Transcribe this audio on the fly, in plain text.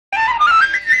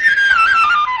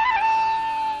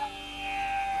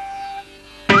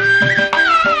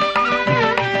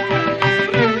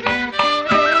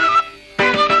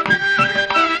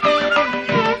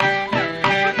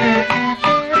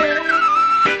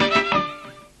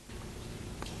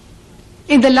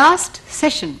In the last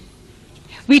session,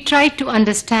 we tried to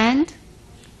understand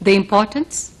the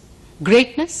importance,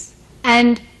 greatness,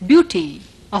 and beauty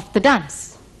of the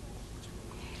dance.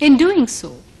 In doing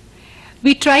so,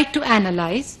 we tried to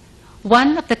analyze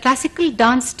one of the classical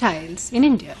dance styles in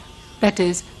India, that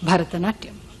is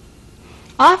Bharatanatyam.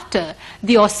 After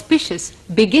the auspicious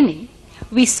beginning,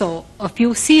 we saw a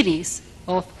few series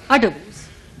of Adavus,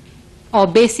 or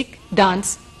basic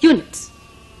dance units.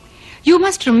 You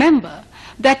must remember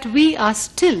that we are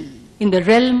still in the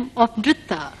realm of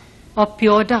nritta, or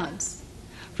pure dance,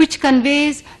 which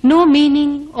conveys no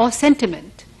meaning or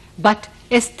sentiment, but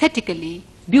aesthetically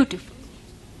beautiful.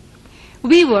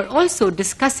 We were also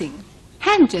discussing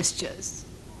hand gestures,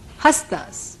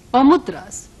 hastas or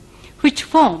mudras, which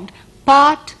formed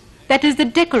part, that is the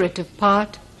decorative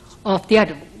part of the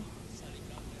Adavu.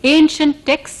 Ancient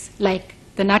texts like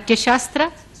the Natya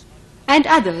Shastra and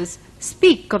others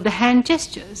speak of the hand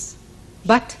gestures,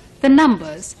 but the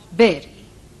numbers vary.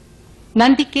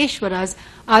 Nandikeshwara's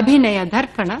Abhinaya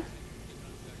Darpana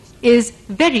is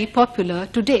very popular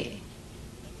today,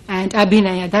 and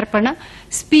Abhinaya Darpana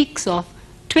speaks of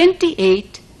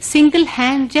 28 single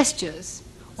hand gestures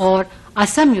or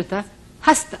asamyuta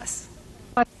hastas.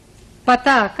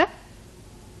 Pataka,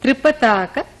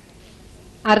 Tripataka,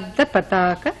 Ardha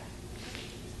Pataka,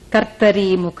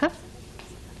 Kartari Mukha,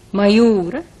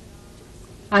 Mayura,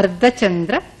 Ardha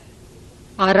Chandra,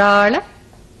 Arala,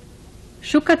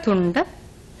 Shukatunda,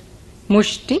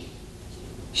 Mushti,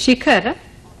 Shikhara,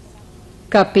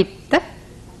 Kapitta,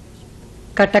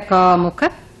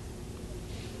 Katakamukha,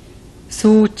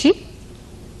 Suchi,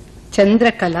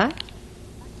 Chandrakala,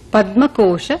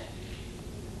 Padmakosha,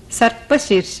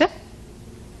 Sarpashirsha,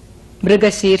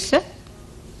 Mrigashirsha,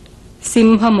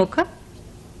 Simhamukha,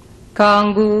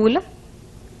 Kangula,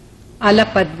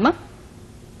 Alapadma,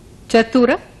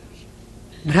 Chatura,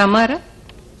 Bhramara,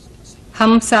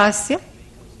 Hamsasya,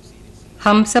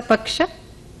 Hamsapaksha,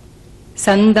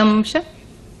 Sandamsha,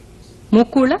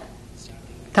 Mukula,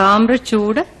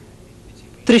 Tamrachuda,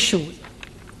 Trishul.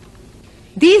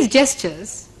 These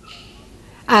gestures,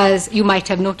 as you might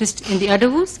have noticed in the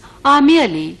Adavus, are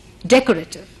merely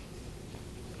decorative.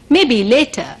 Maybe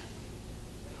later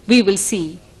we will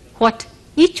see what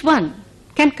each one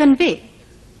can convey.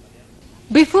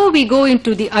 Before we go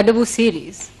into the Adavu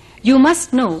series, you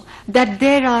must know that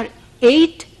there are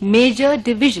 8 major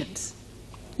divisions,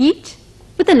 each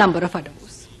with a number of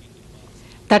Adavus.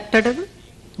 Tattadavu,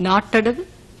 Nattadavu,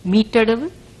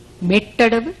 Meetadavu,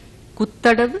 Mettadavu,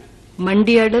 Kuttadavu,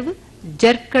 Mandiyadavu,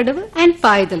 Jerkadavu and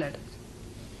Paidaladavu.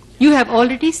 You have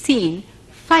already seen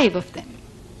 5 of them.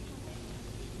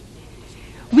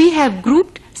 We have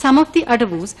grouped some of the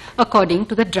Adavus according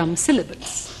to the drum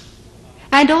syllables,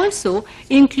 and also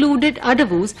included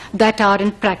Adavus that are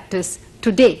in practice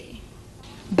today.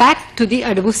 Back to the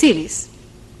Adavu series.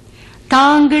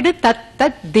 Tangid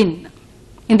Tattat Din,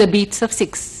 in the beats of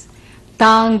 6.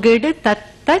 Tangid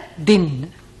Tattat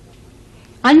Din.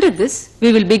 Under this,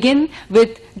 we will begin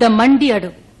with the Mandi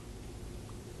Adavu.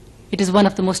 It is one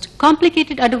of the most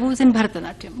complicated Adavus in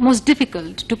Bharatanatyam, most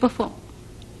difficult to perform.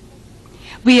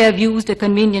 We have used a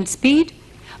convenient speed,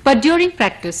 but during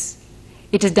practice,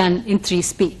 it is done in 3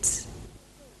 speeds.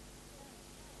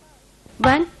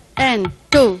 1 and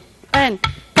 2 and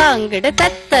Tangida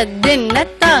Tatta Dinna,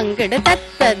 Tangida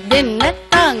Tatta Dinna,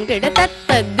 Tangida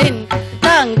Tatta Din,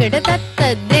 Tangida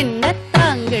Tatta Dinna,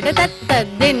 Tangida Tatta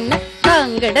Dinna,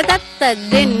 Tangida Tatta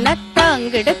Dinna,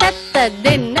 Tangida Tatta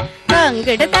Dinna,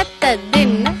 Tangida Tatta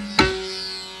Dinna.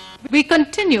 We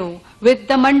continue with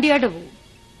the Mandi Adavu,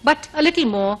 but a little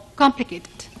more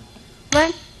complicated.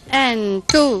 1 and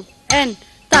 2 and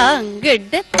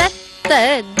Tangida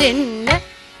Tatta Dinna,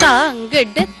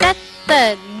 Tangida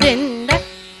Tatta Dinna,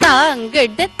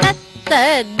 Tangida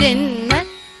Tatta Dinna,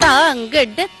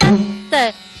 Tangida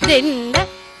Tatta Dinna,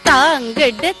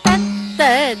 Tangida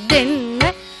Tatta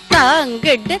Dinna,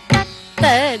 Tangida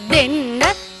Tatta Dinna,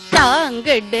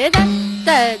 Tangida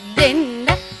Tatta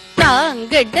Dinna,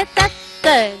 Tangida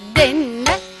Tatta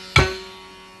Dinna.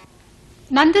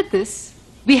 Under this,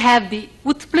 we have the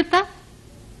Utplita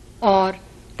or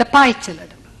the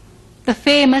Paichaladam, the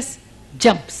famous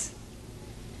jumps.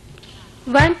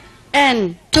 1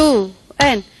 and 2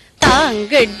 and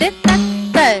Tangida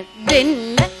Tatta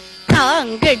Dinna,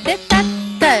 Tangida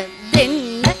Tatta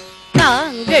Dinna,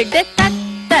 Tangida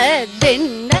Tatta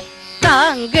Dinna,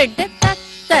 Tangida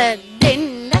Tatta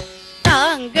Dinna,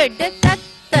 Tangida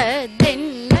Tatta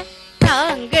Dinna,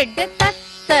 Tangida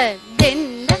Tatta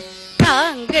Dinna,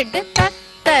 Tangida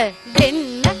Tatta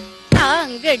Dinna,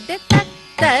 Tangida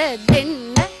Tatta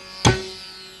Dinna.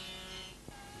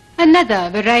 Another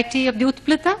variety of the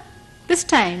Utplita, this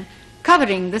time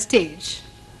covering the stage.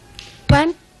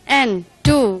 1 and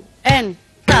 2 and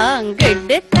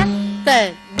tangide tatta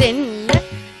dinna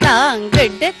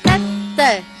tangide tatta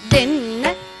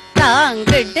dinna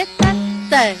tangide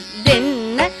tatta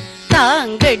dinna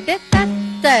tangide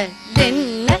tatta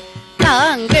dinna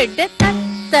tangide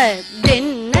tatta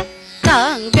dinna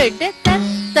tangide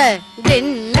tatta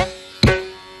dinna.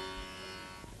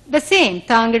 The same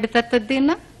tangide tatta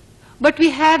dinna, but we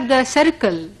have the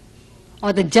circle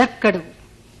or the jerk adavu.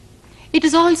 It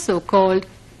is also called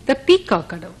the peacock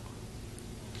adavu.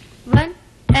 1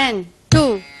 and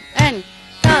 2 and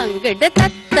tangide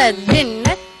tatta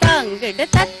dinna tangide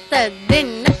tatta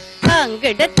dinna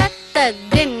tangide tatta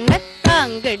dinna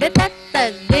tangide tatta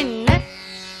dinna.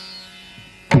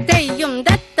 Teyyum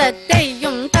tatta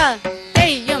teyyum ta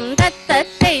teyyum tatta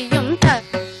teyyum ta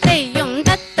teyyum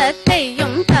tatta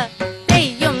teyyum ta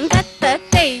teyyum tatta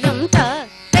teyyum ta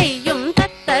teyyum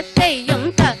tatta teyyum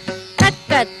ta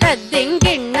takka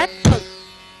tadinginna.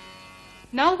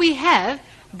 Now we have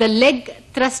the leg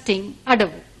thrusting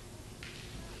adavu.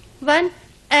 1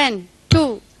 and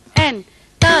 2 and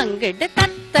tangide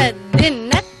tatta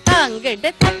dinna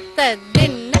tangide tatta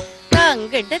dinna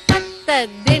tangide tatta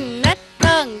dinna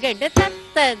tangide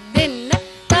tatta dinna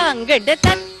tangide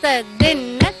tatta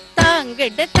dinna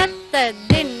tangide tatta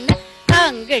dinna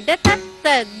tangide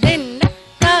tatta dinna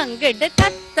tangide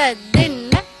tatta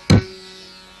dinna.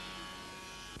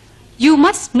 You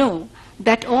must know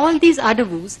that all these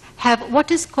adavus have what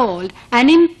is called an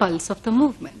impulse of the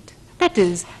movement, that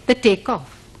is, the take-off.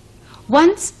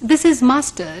 Once this is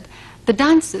mastered, the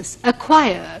dancers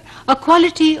acquire a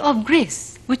quality of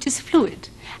grace which is fluid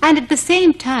and at the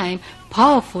same time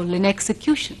powerful in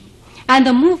execution, and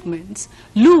the movements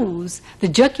lose the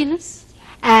jerkiness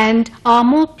and are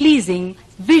more pleasing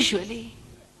visually.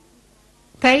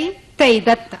 Tai Tai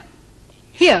Datta.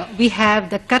 Here we have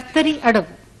the Kartari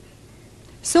Adavu.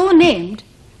 So named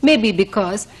maybe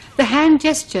because the hand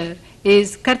gesture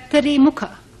is Kartari Mukha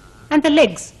and the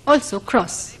legs also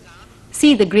cross.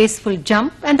 See the graceful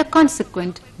jump and the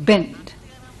consequent bend.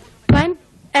 1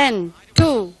 and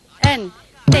 2 and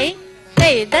Tai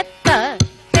Tai Datta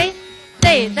Tai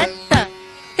Tai Datta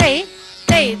Tai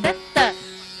Tai Datta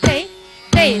Tai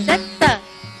Tai Datta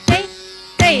Tai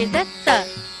Tai Datta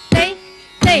Tai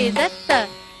Tai Datta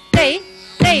Tai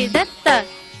Tai Datta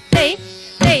Tai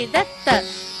Tai Datta.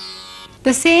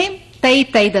 The same Tai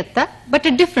Tai Datta but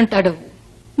a different adavu.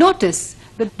 Notice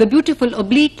the beautiful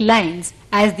oblique lines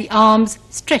as the arms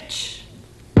stretch.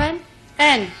 1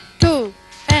 and 2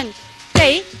 and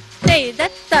Tai Tai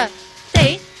Datta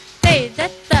Tai Tai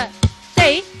Datta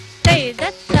Tai Tai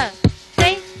Datta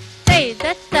Tai Tai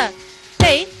Datta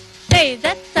Tai Tai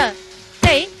Datta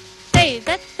Tai Tai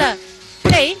Datta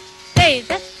Tai Tai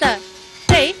Datta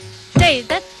Tai Tai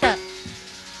Datta.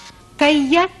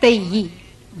 Tayya Tayyi,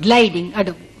 gliding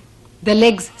adavu. The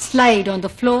legs slide on the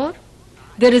floor.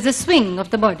 There is a swing of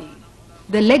the body.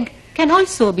 The leg can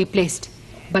also be placed,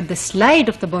 but the slide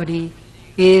of the body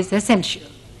is essential.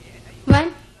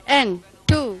 1 and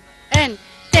 2 and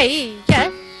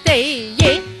Tayya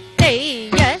Tayyi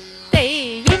Tayya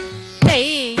Tayyi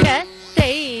Tayya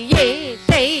Tayyi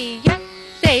Tayya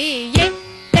Tayyi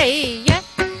Tayya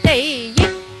Tayyi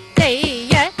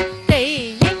Tayya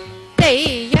Tayyi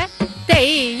Tayya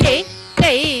Tayyi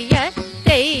Tayya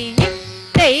Tayyi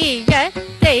Tayya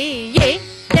Tayyi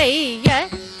Tayya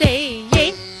Tayyi.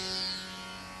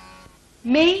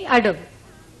 May Adavu,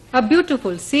 a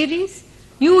beautiful series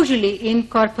usually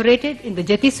incorporated in the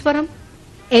Jatiswaram,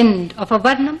 end of a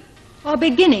Varnam or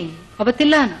beginning of a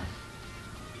Tilana.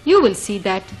 You will see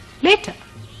that later.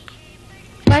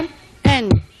 1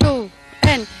 and 2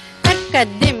 and Takka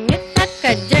Dimmi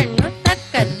Takka Jannu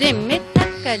Takka Dimmi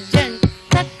Takka Jannu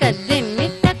Takka Dimmi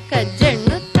Takka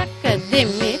Jannu Takka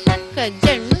Dimmi Takka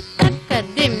Jannu Takka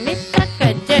Dimmi Takka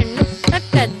Jannu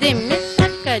Takka Dimmi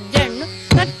Takka Jannu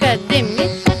Takka Dimmi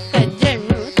Takka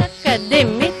Jannu Takka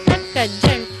Dimmi Takka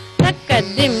Jannu Takka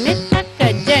Dimmi Takka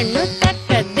Jannu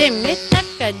Takka Dimmi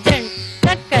Takka Jannu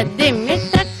Takka Dimmi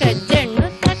Takka Jannu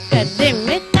Takka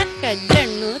Dimmi Takka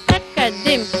Jannu Takka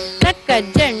Dim Takka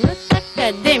Jannu Takka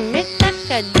Dimmi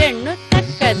Takka Jannu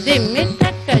Takka Dimmi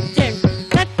Takka Jannu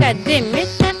Takka Dimmi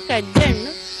Takka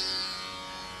Jannu.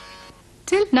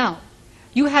 Till now,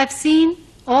 you have seen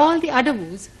all the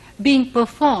adavus being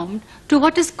performed to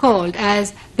what is called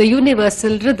as the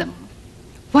universal rhythm.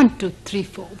 1, 2, 3,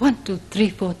 4, 1, 2, 3,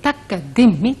 4, takka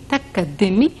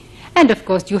dimmi, and of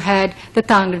course you had the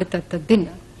tangada tatta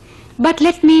dinna. But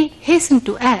let me hasten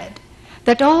to add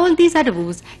that all these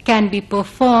Adavus can be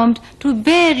performed to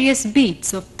various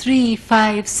beats of 3,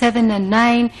 5, 7 and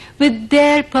 9 with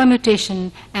their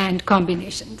permutation and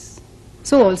combinations.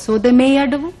 So also the Mei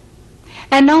Adavu.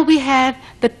 And now we have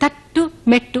the Tattu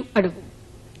Mettu Adavu.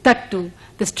 Tattu,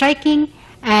 the striking,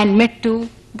 and Mettu,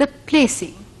 the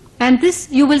placing. And this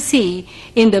you will see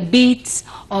in the beats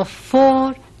of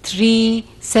 4, 3,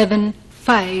 7,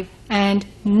 5 and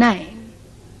 9.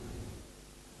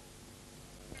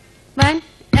 1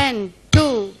 and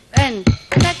 2 and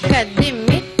takka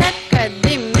dimmi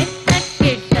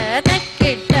takkita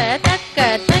takkita takka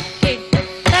takkita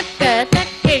takka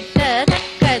takkita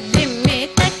takka dimmi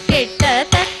takkita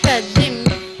takka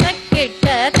dimmi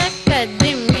takkita takka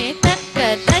dimmi takka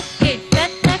takkita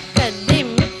takka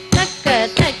dimmi takka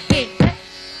takkita.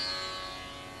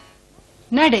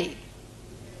 Nadai,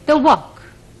 the walk.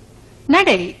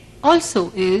 Nadai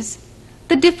also is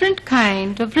the different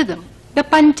kind of rhythm, the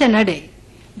Pancha Nadai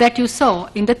that you saw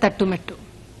in the Tattu Mettu,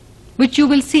 which you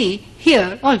will see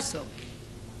here also.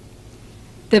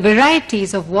 The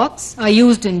varieties of walks are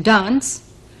used in dance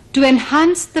to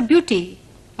enhance the beauty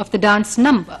of the dance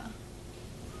number.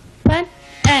 1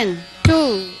 and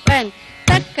 2 and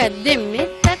takka dimmi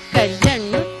takka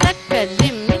jannu takka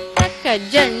dimmi takka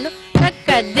jannu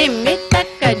takka dimmi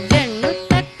takka jannu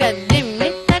takka dimmi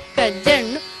takka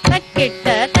jannu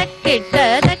takkita takkita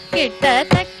takkita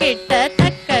takkita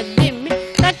takka dimmi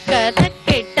takka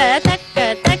takkita takka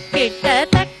takkita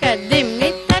takka dimmi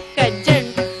takka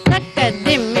jannu takka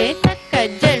dimmi takka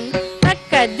jannu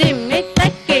takka dimmi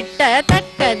takkita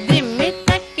takka dimmi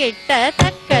takkita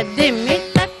takka dimmi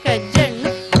takka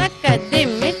jannu takka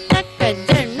dimmi takka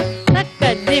jannu takka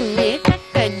dimmi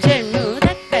takka jannu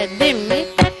takka dimmi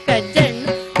takka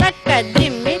jannu takka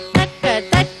dimmi takka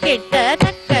takkita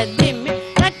takka dimmi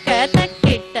takka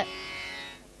takkita.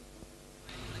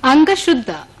 Anga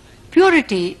Shuddha,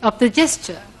 purity of the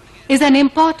gesture, is an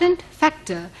important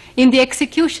factor in the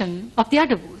execution of the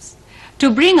Adavus to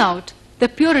bring out the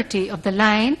purity of the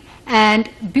line and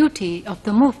beauty of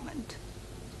the movement.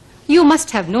 You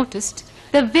must have noticed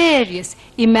the various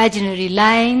imaginary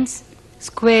lines,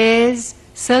 squares,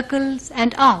 circles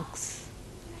and arcs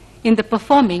in the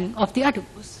performing of the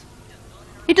Adavus.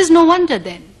 It is no wonder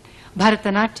then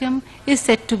Bharatanatyam is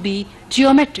said to be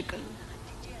geometrical.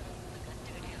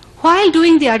 While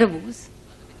doing the Adavus,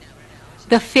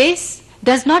 the face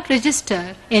does not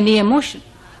register any emotion,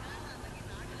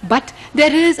 but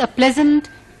there is a pleasant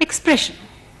expression.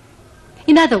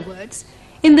 In other words,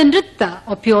 in the Nritta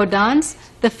or pure dance,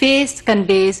 the face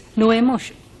conveys no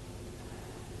emotion.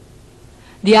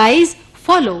 The eyes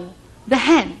follow the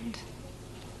hand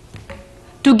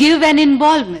to give an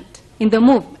involvement in the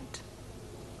movement.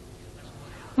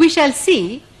 We shall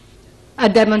see a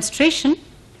demonstration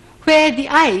where the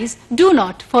eyes do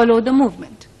not follow the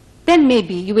movement. Then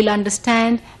maybe you will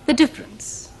understand the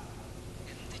difference.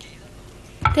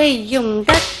 Teyyum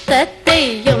datta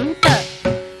teyyum ta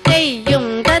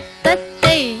teyyum datta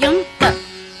teyyum ta.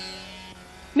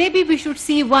 Maybe we should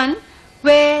see one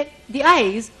where the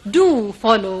eyes do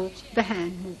follow the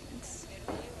hand movements.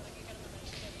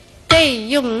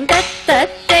 Teyyum datta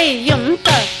teyyum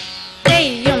ta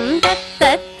teyyum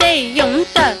datta teyyum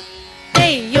ta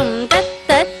teyyum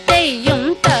datta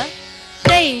teyyum ta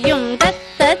teyyum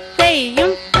datta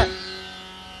teyyum ta.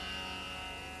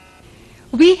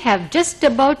 We have just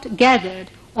about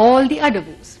gathered all the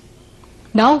Adavus.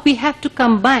 Now we have to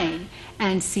combine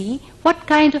and see what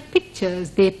kind of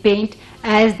pictures they paint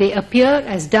as they appear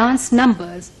as dance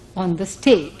numbers on the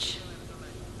stage.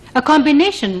 A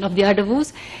combination of the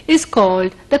Adavus is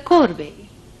called the korve,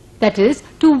 that is,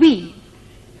 to weave.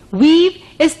 Weave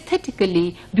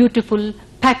aesthetically beautiful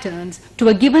patterns to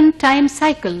a given time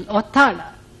cycle or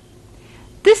thala.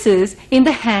 This is in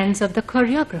the hands of the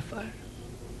choreographer.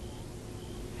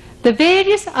 The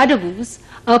various Adavus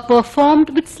are performed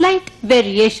with slight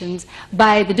variations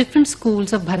by the different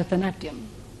schools of Bharatanatyam.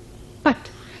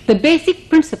 But the basic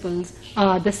principles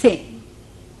are the same.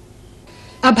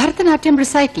 A Bharatanatyam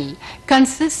recital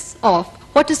consists of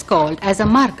what is called as a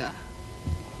marga,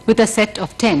 with a set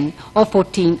of 10 or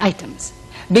 14 items,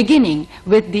 beginning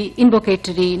with the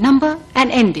invocatory number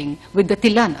and ending with the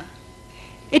tilana.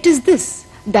 It is this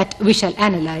that we shall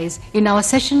analyze in our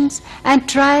sessions and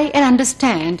try and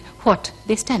understand what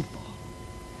they stand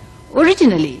for.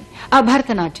 Originally, our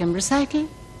Bharatanatyam recital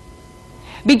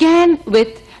began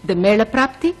with the Mela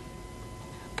Prapti,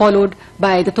 followed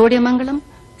by the Todiya Mangalam,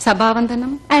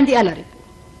 Sabhavandanam and the Alaripu.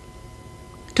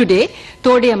 Today,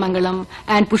 Todiya Mangalam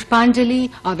and Pushpanjali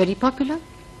are very popular.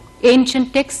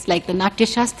 Ancient texts like the Natya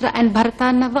Shastra and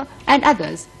Bharatanava and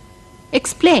others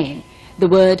explain the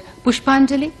word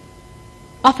Pushpanjali.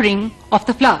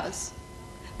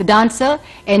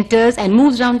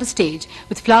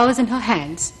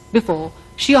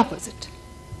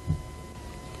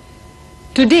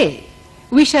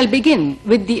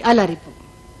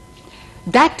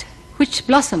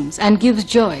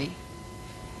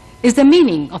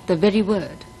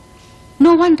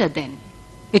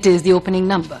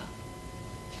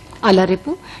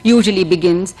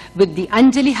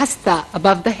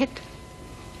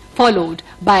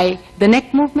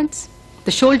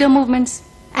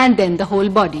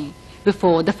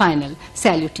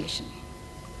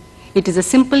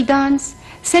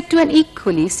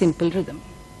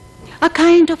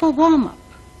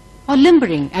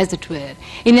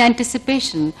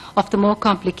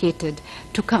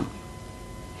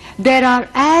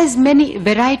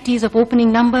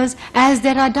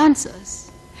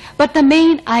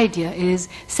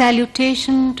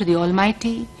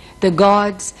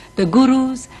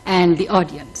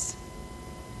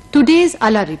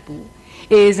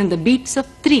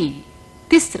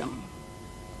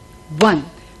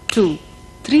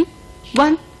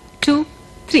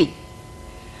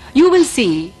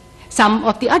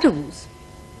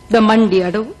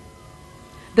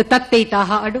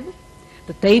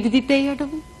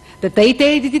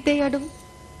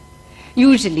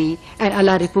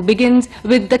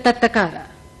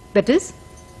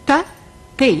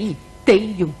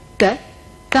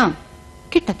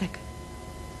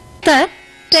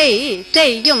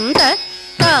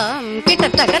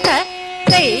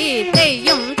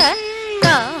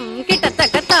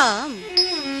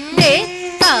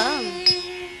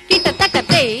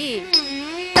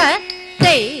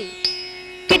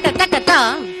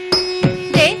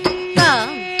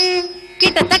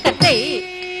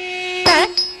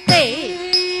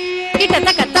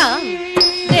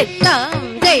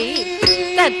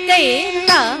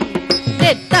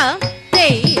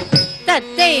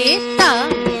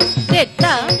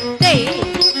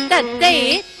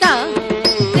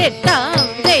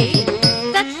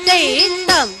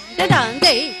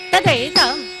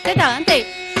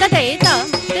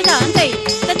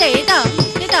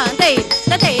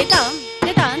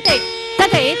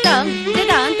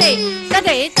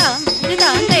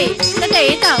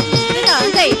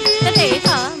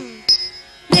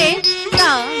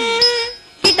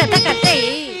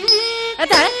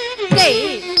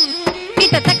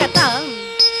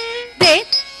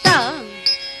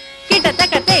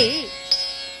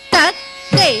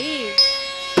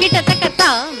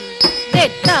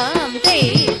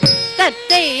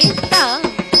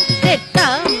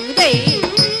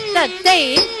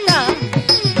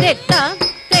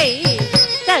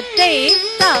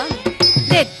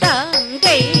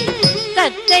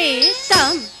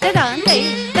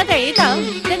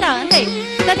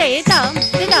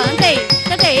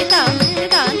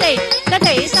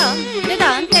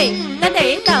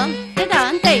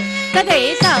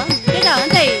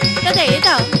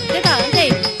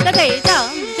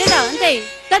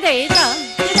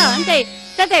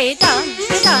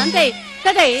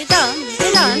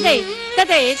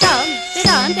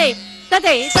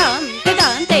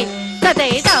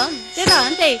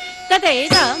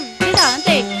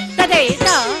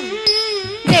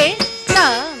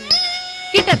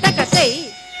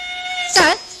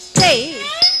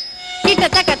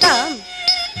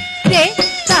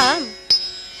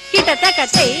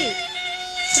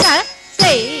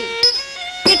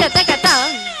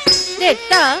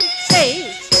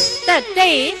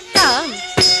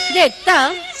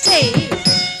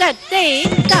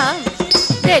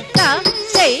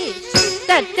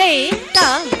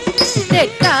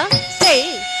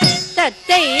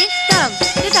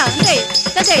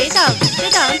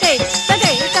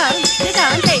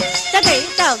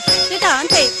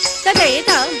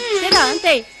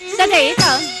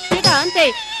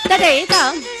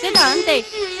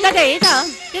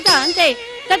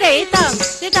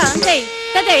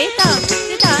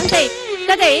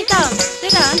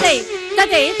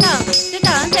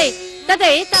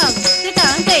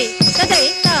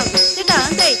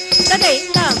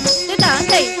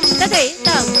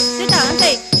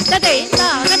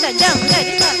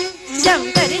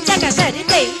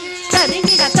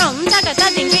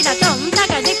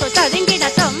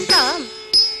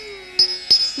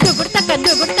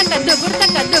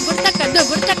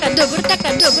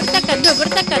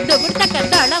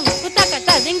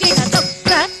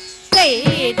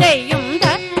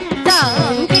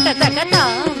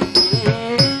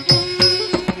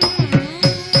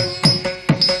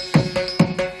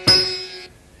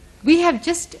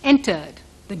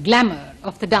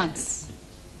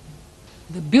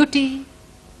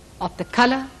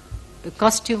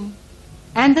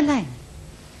 and the line.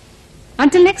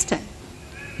 Until next time.